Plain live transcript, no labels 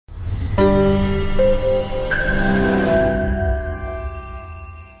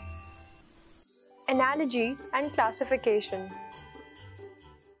analogy and classification.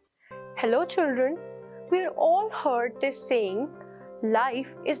 Hello children, we've all heard this saying, life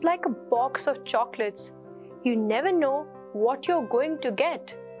is like a box of chocolates. You never know what you're going to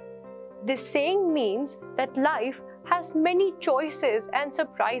get. This saying means that life has many choices and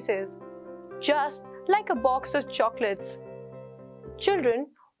surprises, just like a box of chocolates. Children,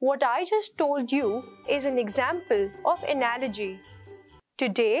 what I just told you is an example of analogy.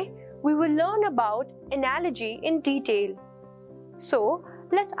 Today, we will learn about analogy in detail. So,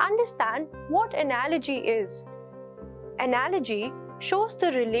 let's understand what analogy is. Analogy shows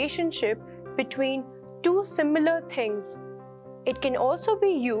the relationship between two similar things. It can also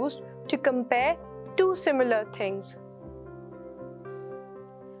be used to compare two similar things.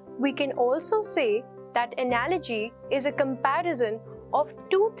 We can also say that analogy is a comparison of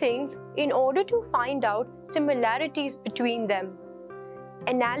two things in order to find out similarities between them.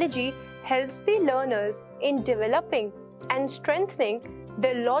 Analogy helps the learners in developing and strengthening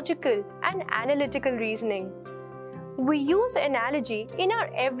their logical and analytical reasoning. We use analogy in our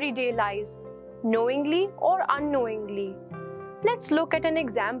everyday lives, knowingly or unknowingly. Let's look at an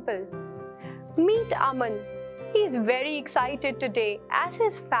example. Meet Aman. He is very excited today as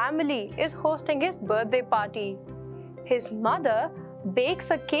his family is hosting his birthday party. His mother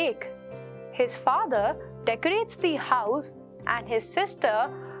bakes a cake. His father decorates the house and his sister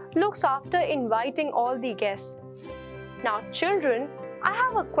looks after inviting all the guests. Now children, I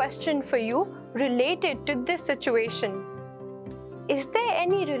have a question for you related to this situation. Is there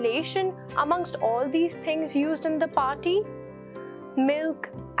any relation amongst all these things used in the party? Milk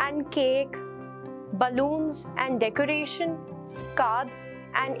and cake, balloons and decoration, cards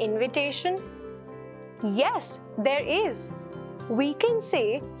and invitation? Yes, there is. We can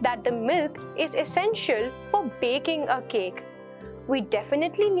say that the milk is essential for baking a cake. We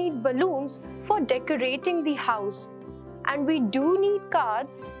definitely need balloons for decorating the house. And we do need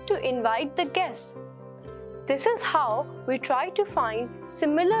cards to invite the guests. This is how we try to find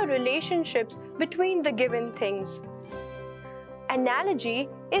similar relationships between the given things. Analogy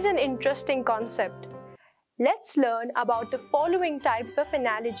is an interesting concept. Let's learn about the following types of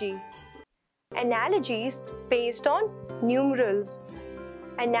analogy. Analogies based on numerals.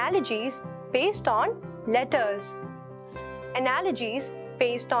 Analogies based on letters. Analogies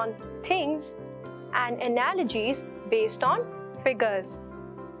based on things. And analogies based on figures.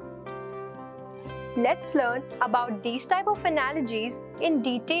 Let's learn about these type of analogies in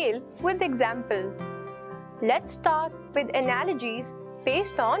detail with example. Let's start with analogies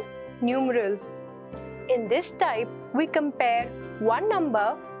based on numerals. In this type, we compare one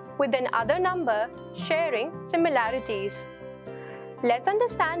number with another number sharing similarities. Let's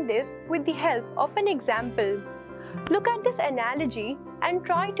understand this with the help of an example. Look at this analogy and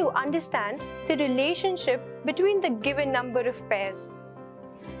try to understand the relationship between the given number of pairs.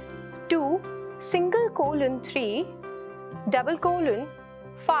 2 single colon 3 double colon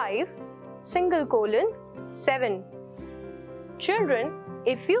 5 single colon 7. Children,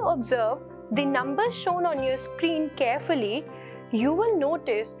 if you observe the numbers shown on your screen carefully, you will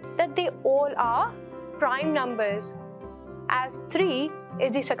notice that they all are prime numbers. As 3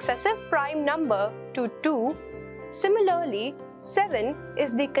 is the successive prime number to 2, similarly, 7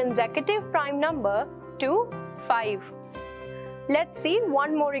 is the consecutive prime number to 5. Let's see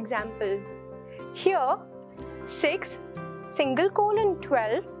one more example. Here, 6 single colon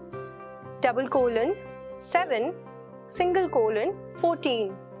 12 double colon 7 single colon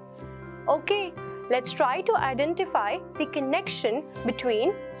 14. Okay, let's try to identify the connection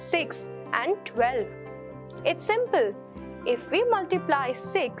between 6 and 12. It's simple. If we multiply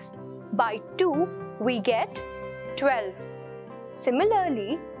 6 by 2, we get 12.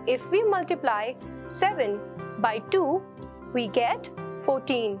 Similarly, if we multiply 7 by 2, we get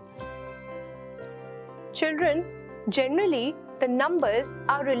 14. Children, generally, the numbers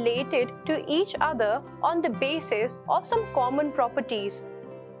are related to each other on the basis of some common properties.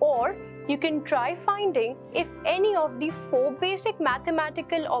 Or you can try finding if any of the 4 basic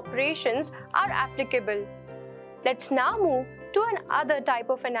mathematical operations are applicable. Let's now move to another type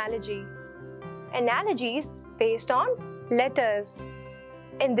of analogy. Analogies based on letters.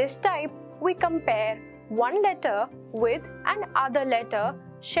 In this type, we compare one letter with another letter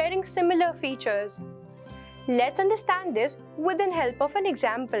sharing similar features. Let's understand this with the help of an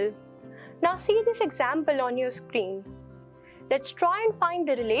example. Now see this example on your screen. Let's try and find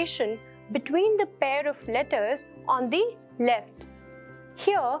the relation between the pair of letters on the left.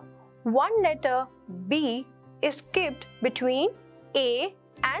 Here, one letter B is skipped between A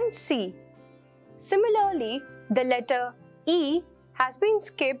and C. Similarly, the letter E has been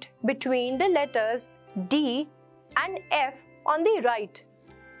skipped between the letters D and F on the right.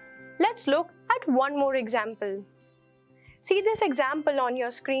 Let's look at one more example. See this example on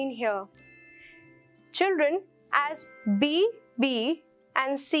your screen here. Children, as B, B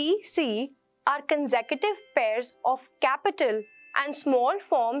and C, C are consecutive pairs of capital and small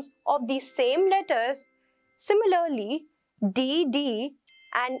forms of the same letters, similarly, D, D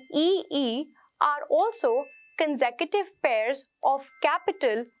and E, E are also consecutive pairs of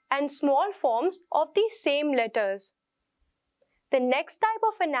capital and small forms of the same letters. The next type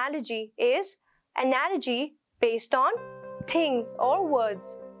of analogy is analogy based on things or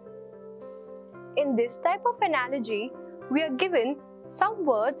words. In this type of analogy, we are given some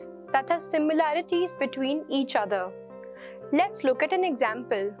words that have similarities between each other. Let's look at an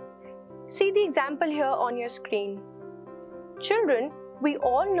example. See the example here on your screen. Children, we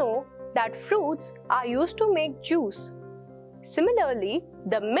all know that fruits are used to make juice. Similarly,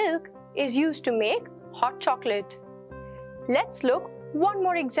 the milk is used to make hot chocolate. Let's look one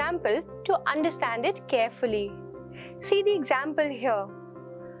more example to understand it carefully. See the example here.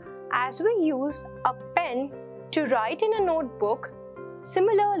 As we use a pen to write in a notebook,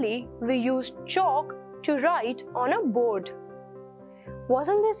 similarly, we use chalk to write on a board.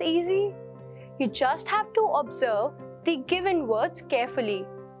 Wasn't this easy? You just have to observe the given words carefully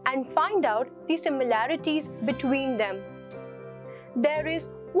and find out the similarities between them. There is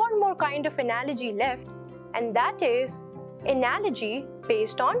one more kind of analogy left, and that is analogy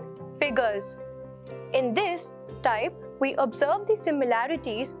based on figures. In this type, we observe the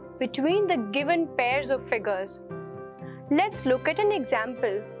similarities between the given pairs of figures. Let's look at an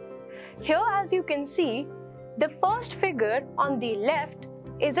example. Here, as you can see, the first figure on the left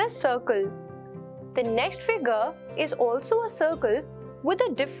is a circle. The next figure is also a circle with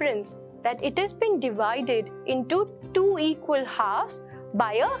a difference that it has been divided into two equal halves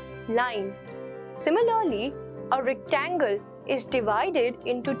by a line. Similarly, a rectangle is divided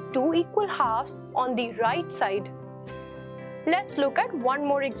into two equal halves on the right side. Let's look at one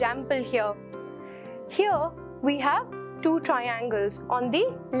more example here. Here we have two triangles on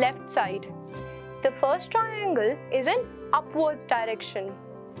the left side. The first triangle is in upwards direction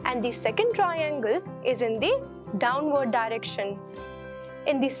and the second triangle is in the downward direction.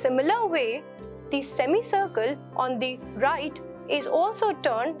 In the similar way, the semicircle on the right is also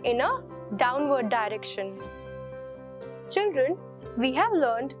turned in a downward direction. Children, we have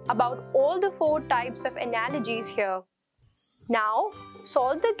learned about all the four types of analogies here. Now,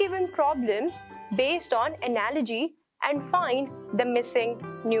 solve the given problems based on analogy and find the missing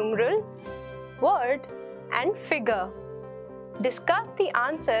numeral, word, and figure. Discuss the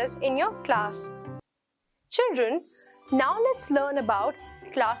answers in your class. Children, now let's learn about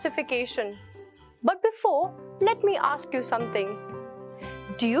classification. But before, let me ask you something.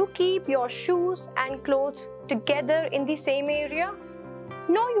 Do you keep your shoes and clothes together in the same area?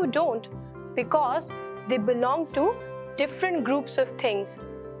 No, you don't, because they belong to different groups of things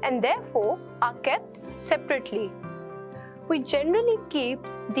and therefore are kept separately. We generally keep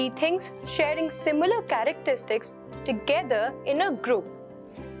the things sharing similar characteristics together in a group.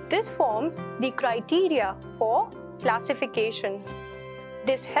 This forms the criteria for classification.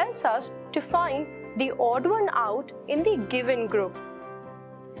 This helps us to find the odd one out in the given group.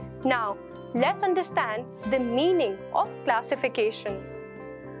 Now, let's understand the meaning of classification.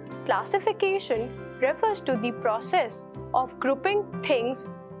 Classification refers to the process of grouping things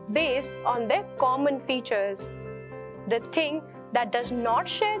based on their common features. The thing that does not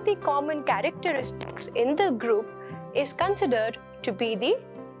share the common characteristics in the group is considered to be the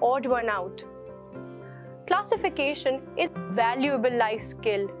odd one out. Classification is a valuable life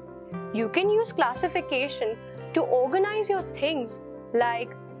skill. You can use classification to organize your things like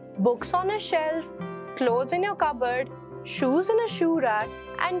books on a shelf, clothes in your cupboard, shoes in a shoe rack,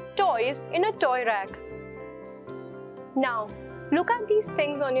 and toys in a toy rack. Now, look at these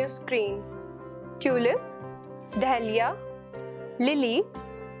things on your screen. Tulip, dahlia, lily,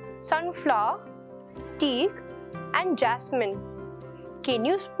 sunflower, teak, and jasmine. Can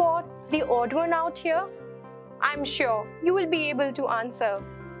you spot the odd one out here? I'm sure you will be able to answer.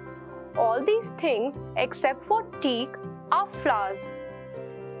 All these things except for teak are flowers.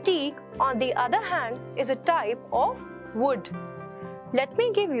 Teak, on the other hand, is a type of wood. Let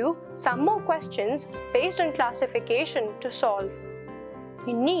me give you some more questions based on classification to solve.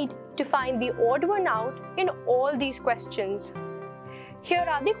 You need to find the odd one out in all these questions. Here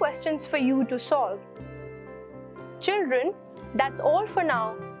are the questions for you to solve. Children, that's all for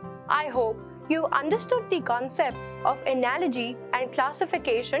now. I hope you understood the concept of analogy and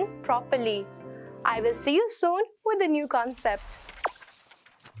classification properly. I will see you soon with a new concept.